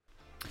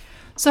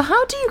So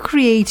how do you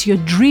create your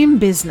dream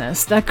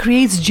business that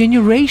creates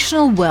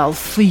generational wealth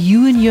for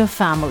you and your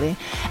family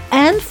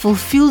and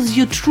fulfills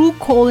your true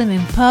calling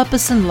and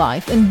purpose in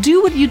life, and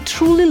do what you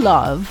truly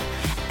love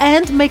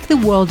and make the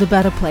world a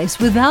better place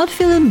without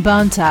feeling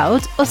burnt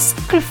out or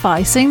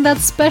sacrificing that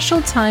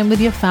special time with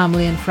your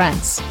family and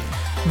friends?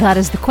 That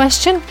is the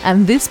question,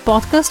 and this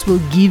podcast will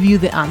give you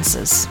the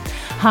answers.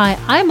 Hi,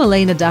 I'm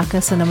Elena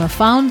Dakas, and I'm a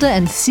founder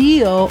and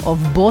CEO of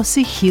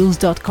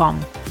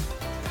BossyHeels.com.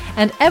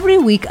 And every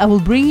week I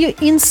will bring you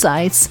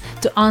insights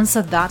to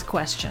answer that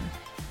question.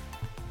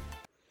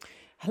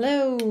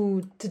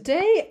 Hello,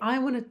 today I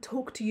want to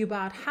talk to you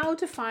about how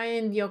to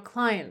find your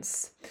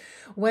clients,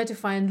 where to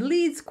find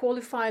leads,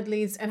 qualified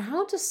leads, and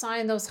how to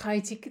sign those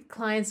high-ticket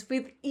clients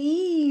with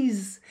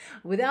ease,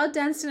 without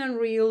dancing on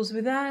reels,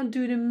 without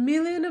doing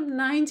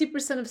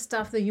 90% of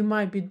stuff that you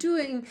might be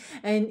doing.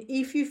 And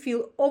if you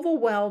feel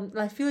overwhelmed,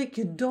 I feel like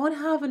you don't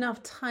have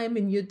enough time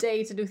in your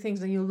day to do things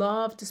that you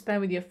love, to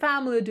spend with your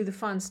family, do the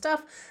fun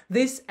stuff,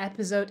 this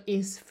episode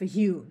is for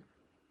you.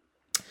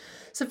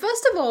 So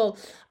first of all,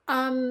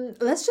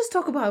 let's just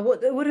talk about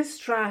what is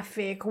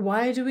traffic.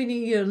 Why do we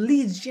need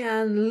leads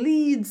gen,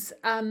 leads?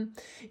 The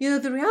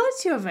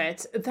reality of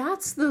it,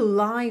 that's the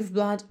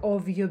lifeblood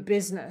of your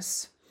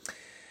business.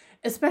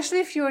 Especially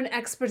if you're an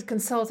expert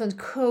consultant,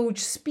 coach,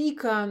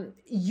 speaker,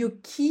 your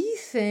key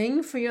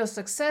thing for your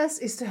success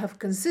is to have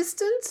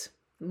consistent,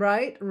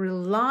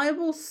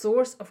 reliable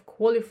source of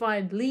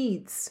qualified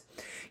leads.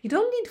 You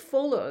don't need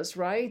followers,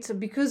 right?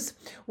 Because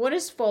what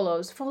is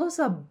followers? Followers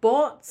are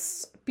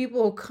bots,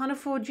 people who can't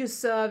afford your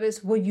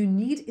service. What you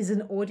need is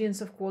an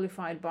audience of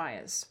qualified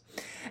buyers.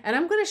 And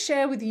I'm going to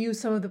share with you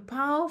some of the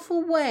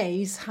powerful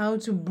ways how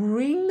to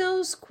bring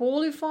those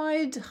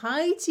qualified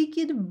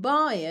high-ticket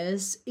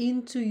buyers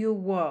into your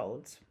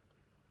world.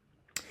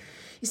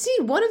 You see,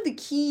 one of the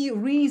key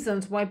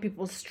reasons why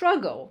people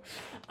struggle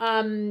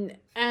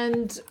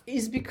and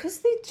is because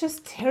they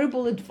just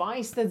terrible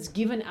advice that's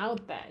given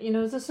out there.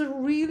 There's a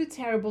really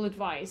terrible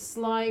advice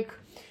like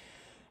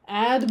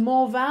add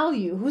more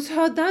value. Who's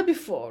heard that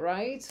before,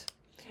 right?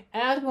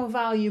 Add more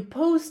value,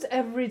 post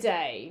every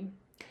day,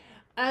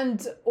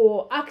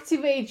 or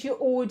activate your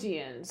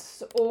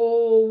audience,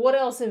 or what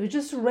else?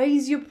 Just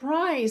raise your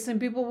price and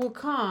people will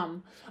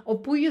come, or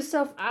put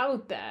yourself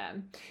out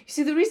there. You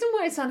see, the reason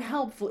why it's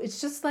unhelpful,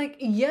 it's just like,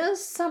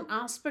 yes, some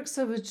aspects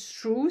of it's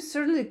true.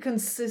 Certainly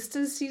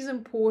consistency is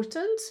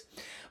important,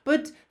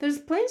 but there's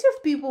plenty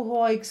of people who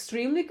are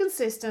extremely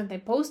consistent. They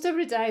post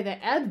every day, they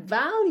add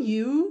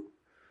value,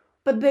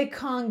 but they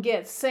can't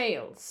get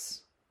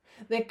sales.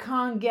 They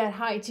can't get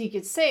high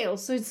ticket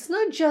sales. So it's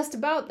not just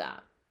about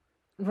that.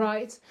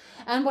 Right?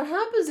 And what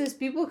happens is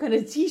people kind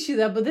of teach you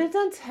that, but they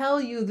don't tell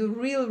you the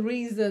real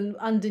reason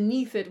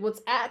underneath it,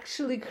 what's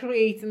actually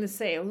creating the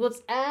sale,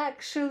 what's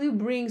actually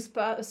brings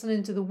person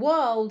into the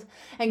world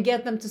and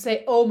get them to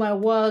say, oh my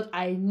word,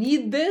 I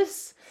need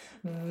this.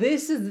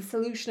 This is the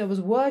solution I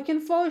was working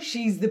for.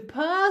 She's the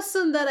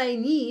person that I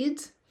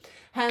need.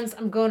 Hence,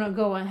 I'm going to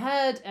go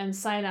ahead and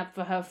sign up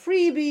for her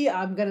freebie.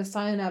 I'm going to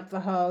sign up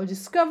for her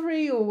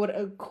discovery or what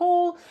a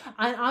call.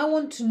 And I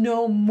want to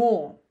know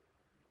more.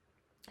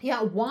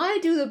 Yeah, why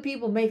do the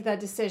people make that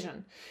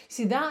decision?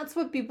 See, that's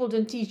what people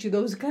don't teach you.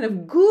 Those kind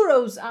of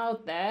gurus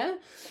out there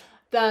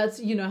that,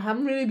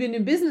 haven't really been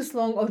in business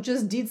long or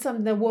just did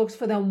something that works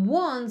for them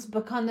once,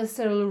 but can't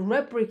necessarily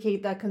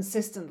replicate that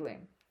consistently.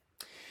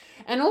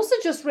 And also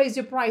just raise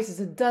your prices.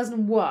 It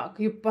doesn't work.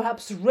 You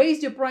perhaps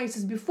raised your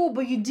prices before,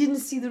 but you didn't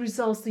see the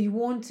results that you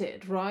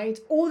wanted, right?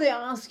 Or they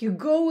ask you,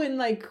 go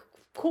and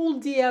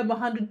cold DM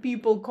 100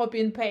 people,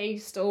 copy and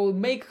paste, or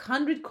make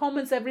 100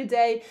 comments every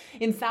day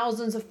in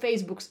thousands of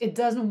Facebooks. It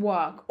doesn't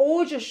work.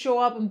 Or just show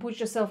up and put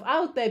yourself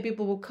out there,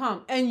 people will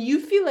come. And you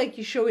feel like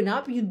you're showing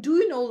up, you're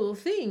doing all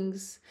those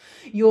things.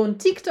 You're on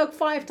TikTok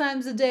 5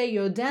 times a day,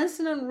 you're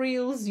dancing on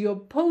reels, you're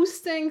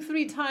posting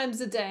 3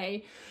 times a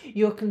day,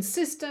 you're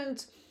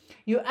consistent,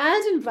 you're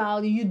adding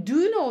value, you're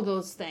doing all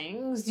those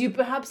things. You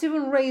perhaps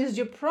even raised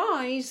your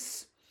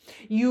price.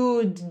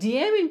 You're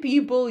DMing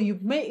people, you're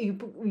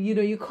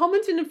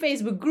commenting in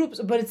Facebook groups,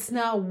 but it's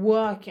not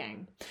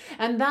working.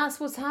 And that's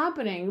what's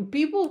happening.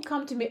 People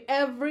come to me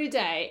every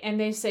day and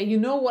they say, you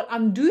know what,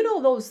 I'm doing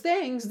all those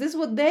things. This is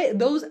what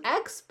those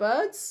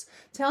experts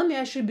tell me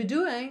I should be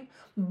doing,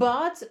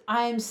 but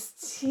I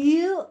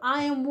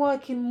am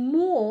working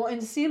more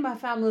and seeing my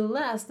family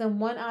less than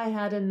when I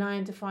had a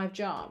 9-to-5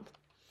 job.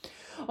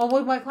 Or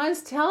what my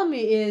clients tell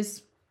me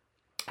is,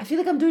 I feel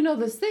like I'm doing all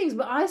these things,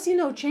 but I see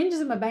no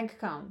changes in my bank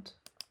account.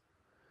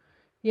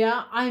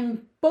 Yeah,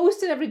 I'm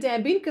posting every day,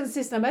 I'm being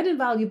consistent, I'm adding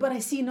value, but I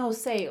see no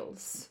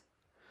sales.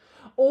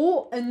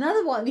 Or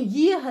another one, a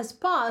year has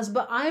passed,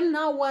 but I'm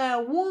not where I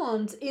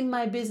want in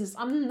my business.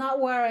 I'm not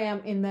where I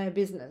am in my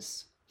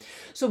business.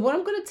 So what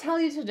I'm going to tell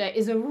you today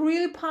is a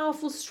really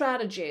powerful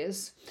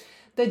strategies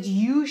that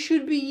you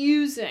should be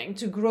using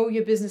to grow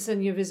your business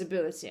and your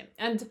visibility.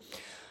 And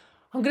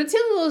I'm going to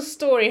tell you a little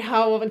story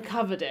how I've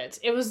uncovered it.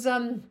 It was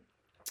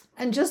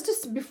And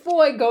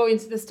before I go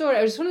into the story,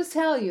 I just want to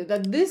tell you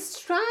that this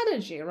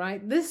strategy,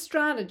 right? This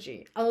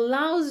strategy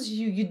allows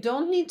you, you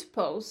don't need to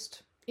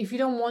post. If you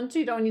don't want to,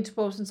 you don't need to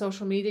post on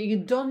social media. You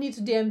don't need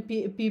to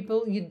DM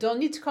people. You don't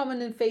need to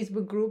comment in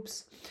Facebook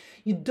groups.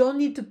 You don't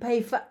need to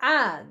pay for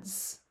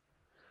ads.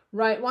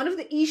 Right, one of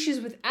the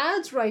issues with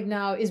ads right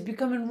now is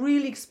becoming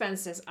really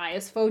expensive.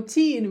 IS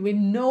 14, we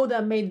know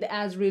that made the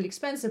ads really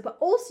expensive, but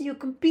also you're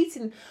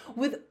competing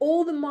with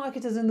all the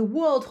marketers in the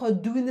world who are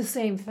doing the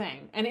same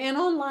thing. And in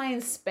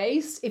online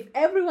space, if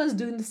everyone's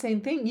doing the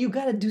same thing, you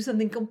got to do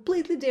something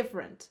completely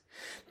different.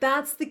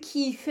 That's the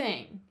key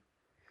thing.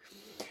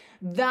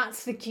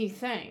 That's the key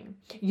thing.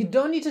 You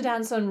don't need to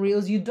dance on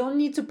Reels. You don't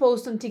need to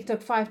post on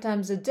TikTok 5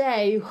 times a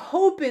day,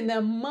 hoping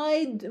that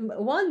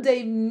one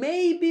day,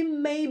 maybe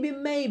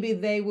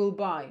they will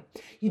buy.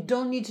 You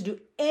don't need to do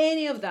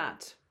any of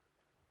that.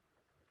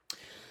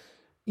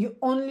 You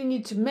only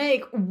need to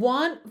make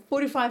one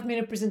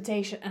 45-minute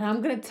presentation, and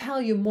I'm going to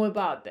tell you more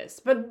about this.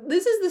 But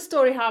this is the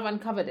story how I've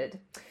uncovered it.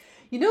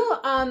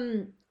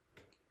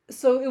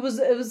 So it was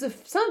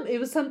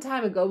some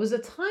time ago. It was a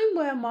time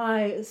where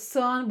my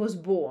son was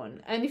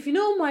born. And if you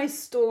know my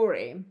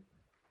story,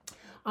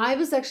 I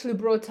was actually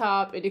brought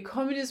up in a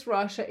communist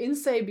Russia in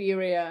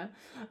Siberia,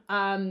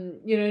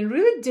 in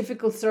really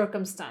difficult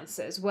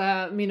circumstances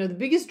where, the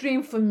biggest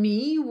dream for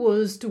me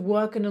was to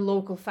work in a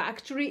local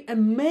factory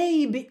and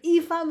maybe,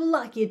 if I'm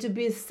lucky, to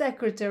be a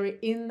secretary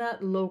in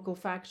that local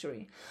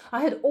factory.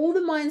 I had all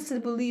the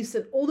mindset beliefs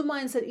and all the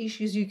mindset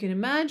issues you can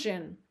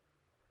imagine.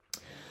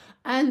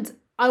 And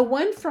I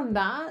went from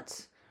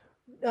that,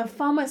 I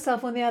found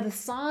myself on the other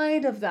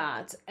side of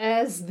that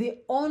as the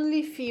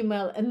only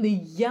female and the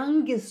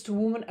youngest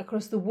woman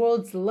across the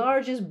world's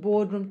largest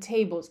boardroom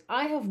tables.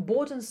 I have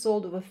bought and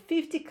sold over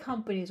 50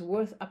 companies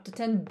worth up to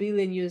 $10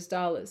 billion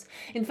US.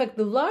 In fact,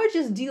 the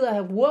largest deal I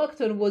have worked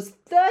on was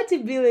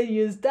 $30 billion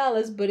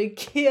US, but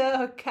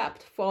IKEA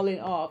kept falling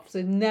off, so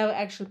it never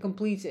actually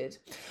completed.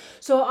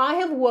 So I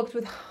have worked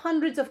with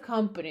hundreds of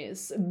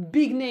companies,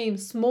 big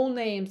names, small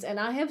names, and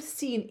I have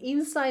seen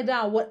inside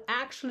out what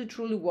actually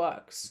truly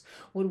works.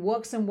 What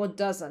works and what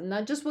doesn't.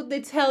 Not just what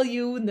they tell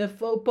you in the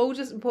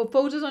photos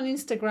on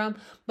Instagram,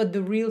 but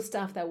the real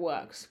stuff that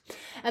works.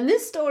 And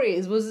this story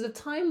was a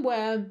time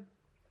where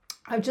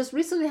I've just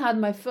recently had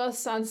my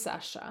first son,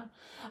 Sasha,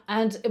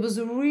 and it was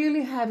a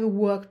really heavy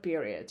work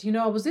period.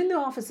 I was in the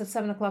office at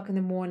 7 o'clock in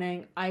the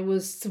morning. I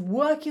was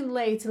working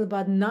late till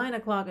about 9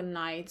 o'clock at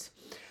night.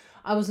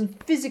 I was in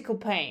physical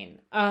pain.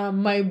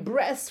 My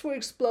breasts were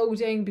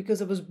exploding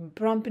because I was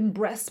pumping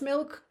breast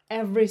milk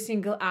every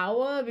single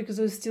hour because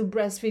I was still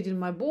breastfeeding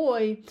my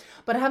boy,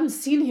 but I haven't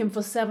seen him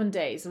for 7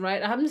 days,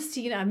 right? I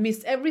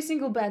missed every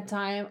single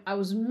bedtime. I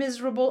was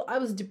miserable. I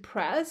was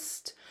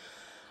depressed.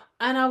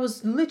 And I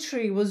was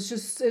literally, it was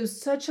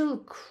such a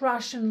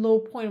crush and low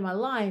point in my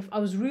life. I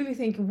was really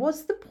thinking,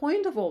 what's the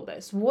point of all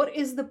this? What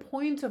is the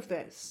point of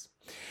this?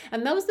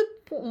 And that was the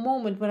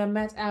moment when I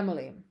met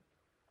Emily.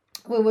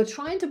 We were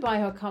trying to buy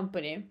her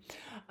company.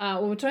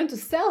 We were trying to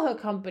sell her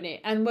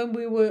company. And when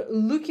we were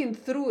looking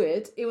through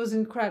it, it was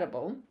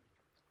incredible.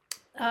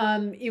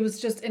 It was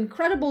just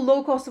incredible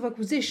low cost of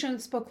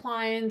acquisitions per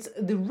client.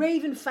 The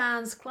raving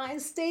fans,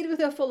 clients stayed with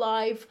her for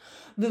life.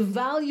 The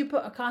value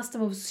per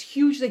customer was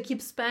huge. They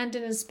keep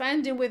spending and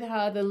spending with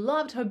her. They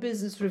loved her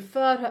business,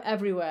 referred her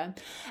everywhere.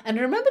 And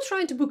I remember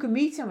trying to book a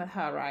meeting with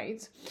her,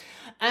 right?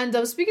 And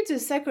I was speaking to the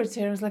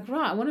secretary. I was like,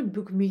 right, I want to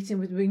book a meeting.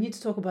 We need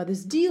to talk about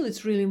this deal.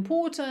 It's really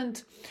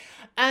important.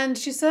 And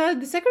she said,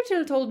 the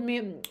secretary told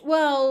me,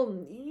 well,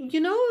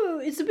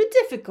 it's a bit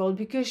difficult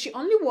because she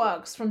only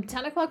works from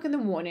 10 o'clock in the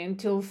morning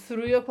till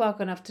 3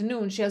 o'clock in the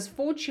afternoon. She has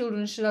 4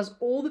 children. She does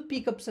all the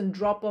pickups and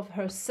drop-off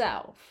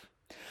herself.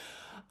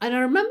 And I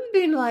remember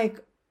being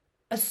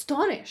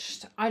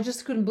astonished. I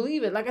just couldn't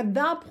believe it. At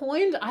that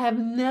point, I have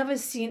never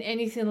seen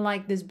anything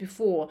like this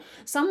before.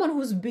 Someone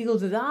who's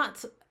built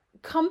that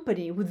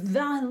company with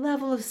that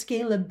level of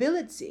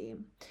scalability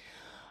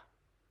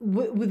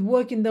with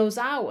working those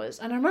hours.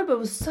 And I remember it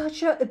was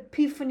such an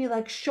epiphany,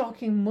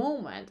 shocking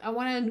moment.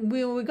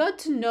 We got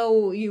to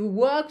know, you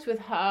worked with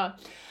her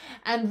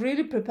and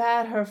really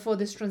prepared her for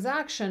this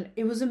transaction.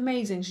 It was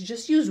amazing. She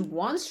just used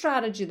one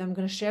strategy that I'm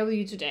going to share with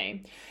you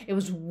today. It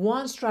was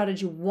one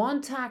strategy,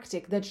 one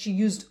tactic that she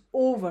used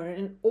over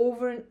and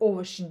over and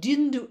over. She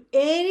didn't do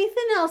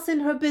anything else in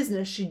her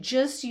business. She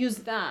just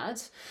used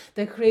that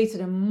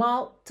created a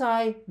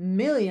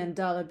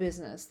multi-million-dollar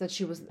business that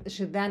she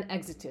then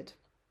exited.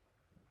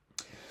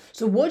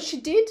 So what she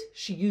did,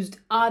 she used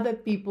other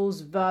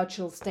people's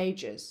virtual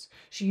stages.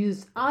 She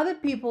used other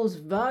people's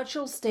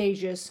virtual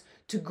stages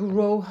to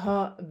grow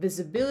her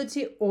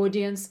visibility,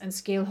 audience, and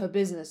scale her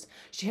business.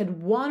 She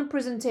had one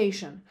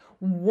presentation,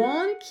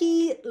 one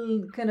key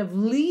kind of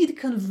lead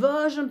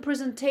conversion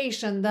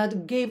presentation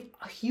that gave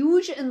a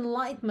huge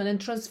enlightenment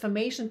and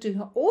transformation to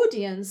her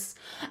audience.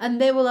 And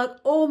they were like,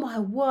 oh my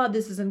word,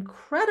 this is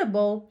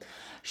incredible.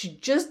 She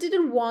just did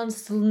it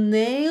once,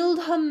 nailed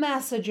her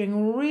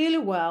messaging really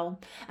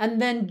well.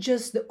 And then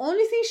just the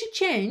only thing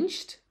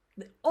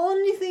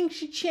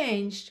she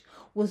changed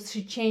was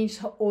she changed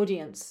her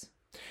audience.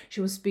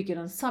 She was speaking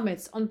on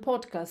summits, on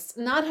podcasts,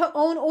 not her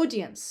own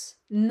audience.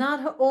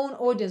 Not her own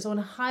audience. I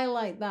want to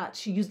highlight that.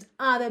 She used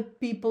other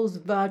people's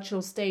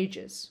virtual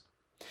stages.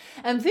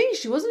 And think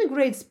she wasn't a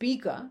great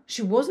speaker.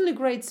 She wasn't a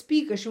great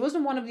speaker. She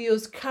wasn't one of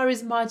those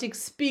charismatic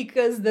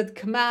speakers that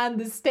command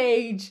the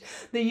stage,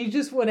 that you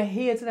just want to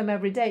hear to them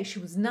every day. She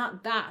was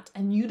not that.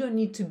 And you don't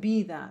need to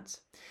be that.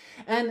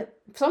 And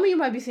some of you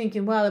might be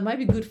thinking, well, it might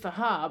be good for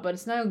her, but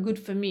it's not good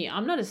for me.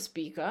 I'm not a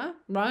speaker,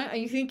 right? Are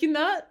you thinking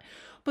that?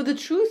 But the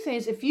truth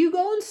is, if you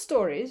go on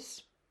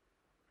stories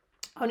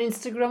on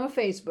Instagram or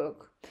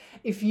Facebook,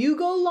 if you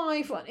go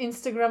live on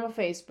Instagram or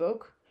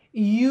Facebook,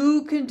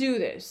 you can do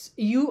this.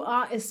 You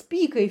are a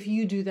speaker if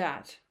you do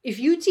that. If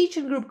you teach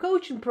in group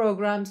coaching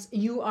programs,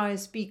 you are a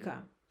speaker.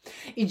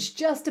 It's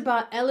just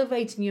about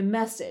elevating your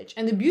message.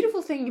 And the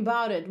beautiful thing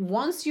about it,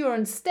 once you're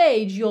on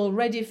stage, you're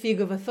already a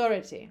figure of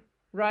authority,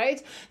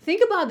 right?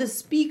 Think about the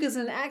speakers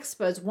and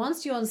experts.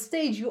 Once you're on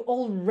stage, you're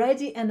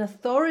already an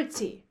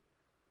authority.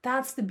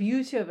 That's the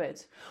beauty of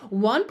it.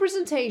 One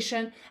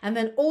presentation, and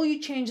then all you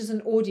change is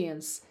an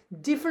audience.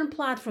 Different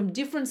platform,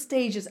 different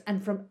stages,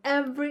 and from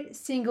every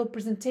single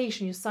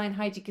presentation, you sign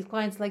high-ticket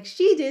clients like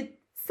she did,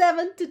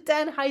 7 to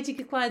 10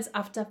 high-ticket clients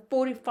after a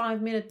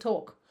 45-minute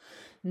talk.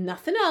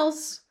 Nothing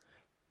else.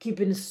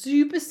 Keeping it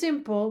super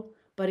simple,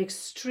 but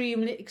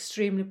extremely,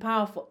 extremely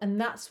powerful.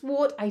 And that's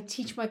what I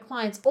teach my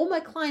clients. All my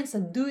clients are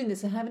doing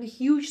this and having a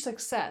huge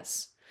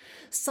success.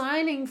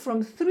 Signing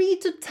from 3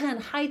 to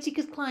 10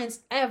 high-ticket clients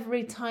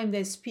every time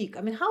they speak.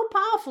 I mean, how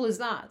powerful is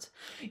that?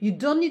 You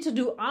don't need to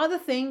do other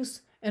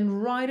things,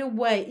 and right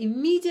away,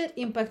 immediate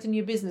impact in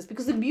your business.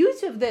 Because the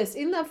beauty of this,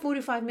 in that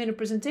 45-minute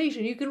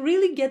presentation, you can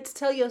really get to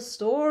tell your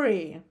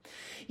story.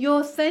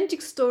 Your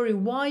authentic story,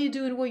 why you're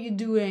doing what you're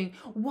doing,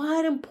 why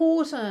it's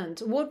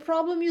important, what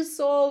problem you're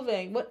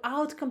solving, what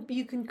outcome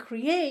you can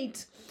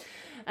create,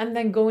 and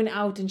then going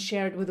out and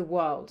share it with the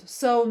world.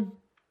 So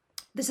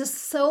this is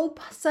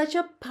such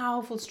a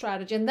powerful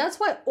strategy. And that's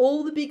why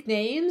all the big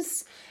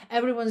names,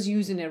 everyone's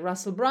using it.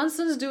 Russell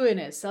Brunson's doing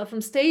it. Sell from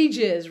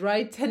Stages,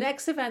 right?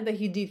 10X event that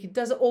he did. He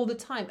does it all the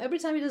time. Every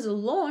time he does a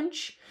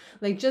launch,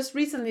 like just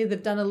recently,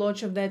 they've done a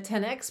launch of their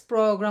 10X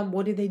program.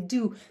 What did they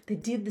do? They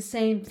did the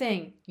same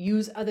thing.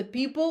 Use other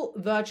people,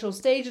 virtual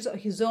stages, or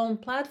his own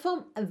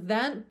platform, and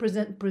then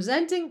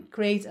presenting,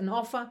 create an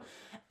offer,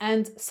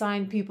 and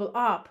sign people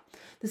up.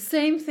 The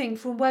same thing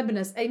from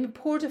webinars. Amy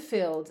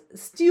Porterfield,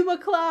 Stu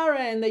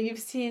McLaren that you've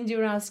seen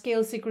during our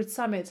Scale Secret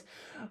Summit,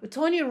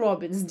 Tony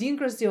Robbins, Dean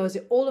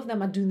Graziosi, all of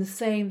them are doing the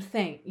same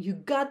thing. You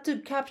got to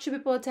capture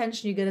people's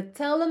attention. You got to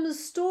tell them the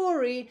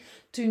story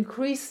to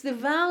increase the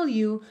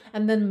value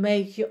and then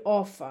make your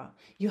offer.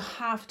 You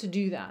have to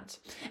do that.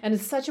 And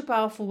it's such a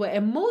powerful way.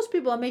 And most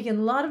people are making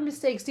a lot of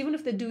mistakes, even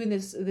if they're doing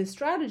this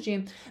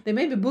strategy. They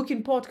may be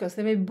booking podcasts,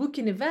 they may be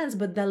booking events,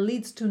 but that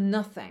leads to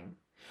nothing.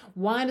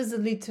 Why does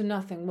it lead to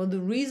nothing? Well, the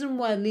reason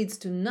why it leads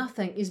to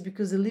nothing is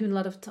because they're leaving a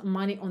lot of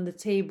money on the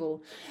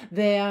table.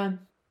 They're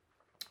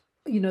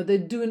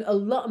doing a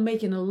lot,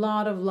 making a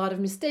lot of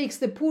mistakes.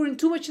 They're pouring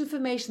too much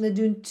information. They're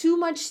doing too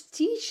much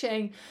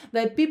teaching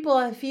that people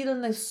are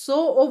feeling like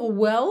so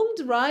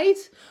overwhelmed, right?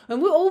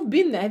 And we've all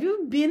been there. Have you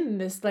ever been in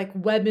this like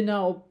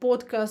webinar or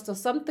podcast or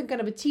something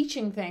kind of a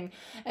teaching thing,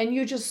 and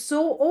you're just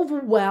so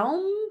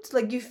overwhelmed,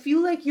 like you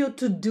feel like your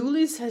to-do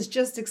list has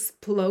just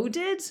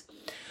exploded?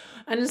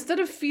 And instead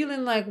of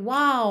feeling like,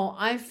 wow,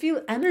 I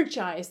feel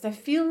energized, I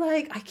feel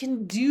like I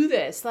can do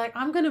this, like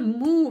I'm going to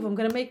move, I'm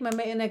going to make my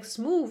next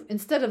move.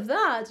 Instead of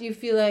that, you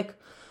feel like,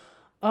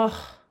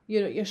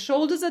 your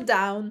shoulders are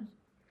down,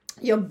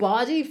 your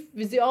body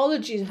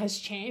physiology has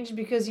changed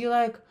because you're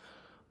like,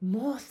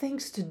 more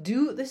things to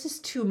do, this is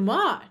too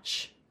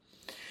much.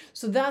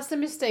 So that's the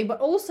mistake,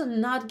 but also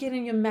not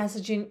getting your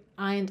messaging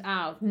ironed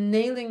out,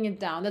 nailing it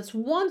down. That's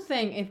one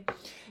thing.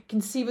 Can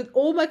see with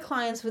all my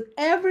clients, with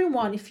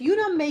everyone, if you're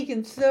not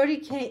making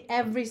 30K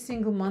every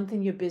single month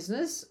in your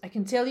business, I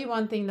can tell you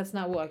one thing that's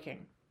not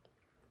working.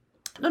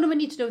 I don't even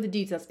need to know the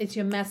details. It's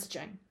your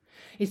messaging.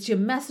 It's your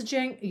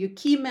messaging, your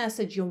key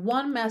message, your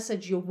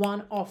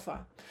one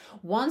offer.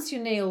 Once you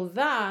nail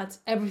that,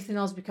 everything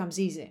else becomes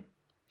easy.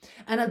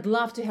 And I'd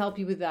love to help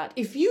you with that.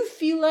 If you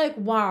feel like,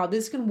 wow,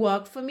 this can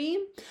work for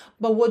me,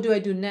 but what do I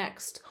do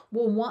next?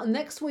 Well, what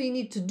you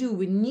need to do,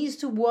 we need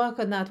to work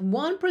on that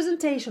one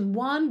presentation,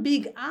 one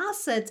big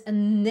asset,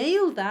 and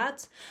nail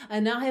that.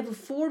 And I have a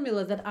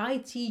formula that I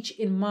teach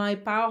in my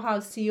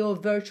Powerhouse CEO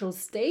Virtual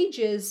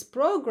Stages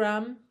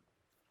program,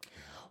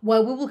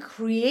 where we will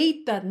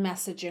create that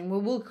messaging, we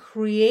will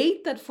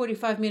create that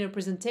 45-minute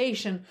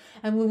presentation,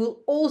 and we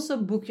will also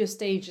book your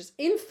stages.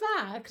 In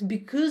fact,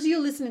 because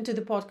you're listening to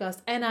the podcast,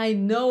 and I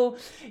know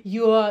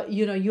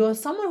you're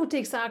someone who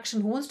takes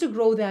action, who wants to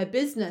grow their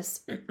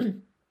business,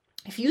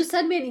 if you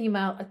send me an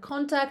email at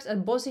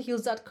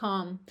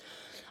contact@bossyheels.com,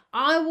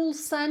 I will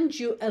send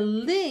you a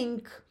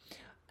link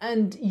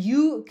and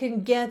you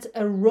can get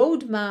a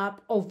roadmap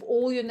of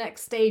all your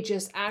next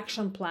stages,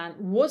 action plan,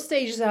 what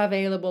stages are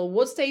available,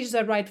 what stages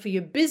are right for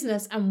your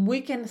business, and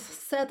we can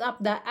set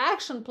up that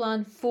action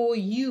plan for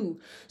you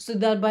so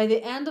that by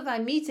the end of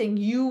that meeting,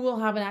 you will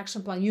have an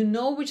action plan. You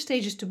know which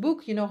stages to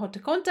book, you know how to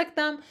contact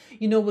them,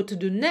 you know what to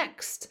do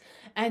next,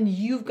 and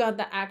you've got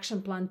the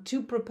action plan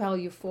to propel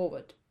you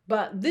forward.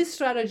 But this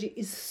strategy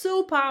is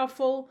so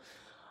powerful.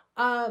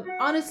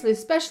 Honestly,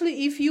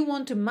 especially if you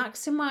want to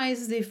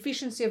maximize the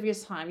efficiency of your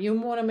time, you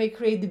want to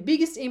create the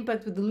biggest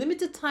impact with the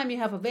limited time you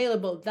have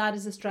available, that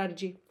is a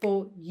strategy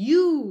for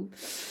you.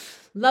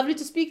 Lovely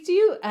to speak to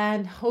you,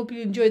 and hope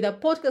you enjoyed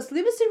that podcast.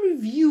 Leave us a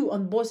review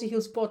on Bossy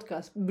Hills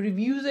podcast.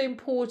 Reviews are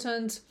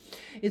important.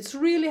 It's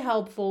really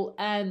helpful,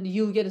 and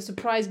you'll get a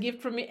surprise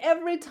gift from me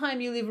every time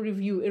you leave a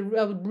review.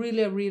 I would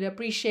really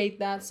appreciate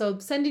that. So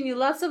sending you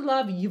lots of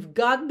love. You've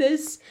got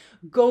this.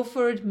 Go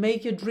for it.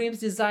 Make your dreams,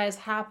 desires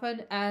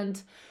happen,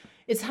 and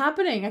it's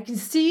happening. I can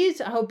see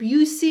it. I hope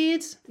you see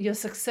it. Your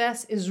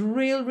success is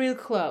real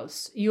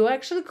close. You're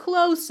actually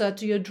closer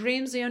to your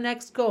dreams and your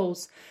next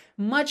goals.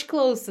 Much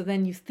closer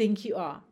than you think you are.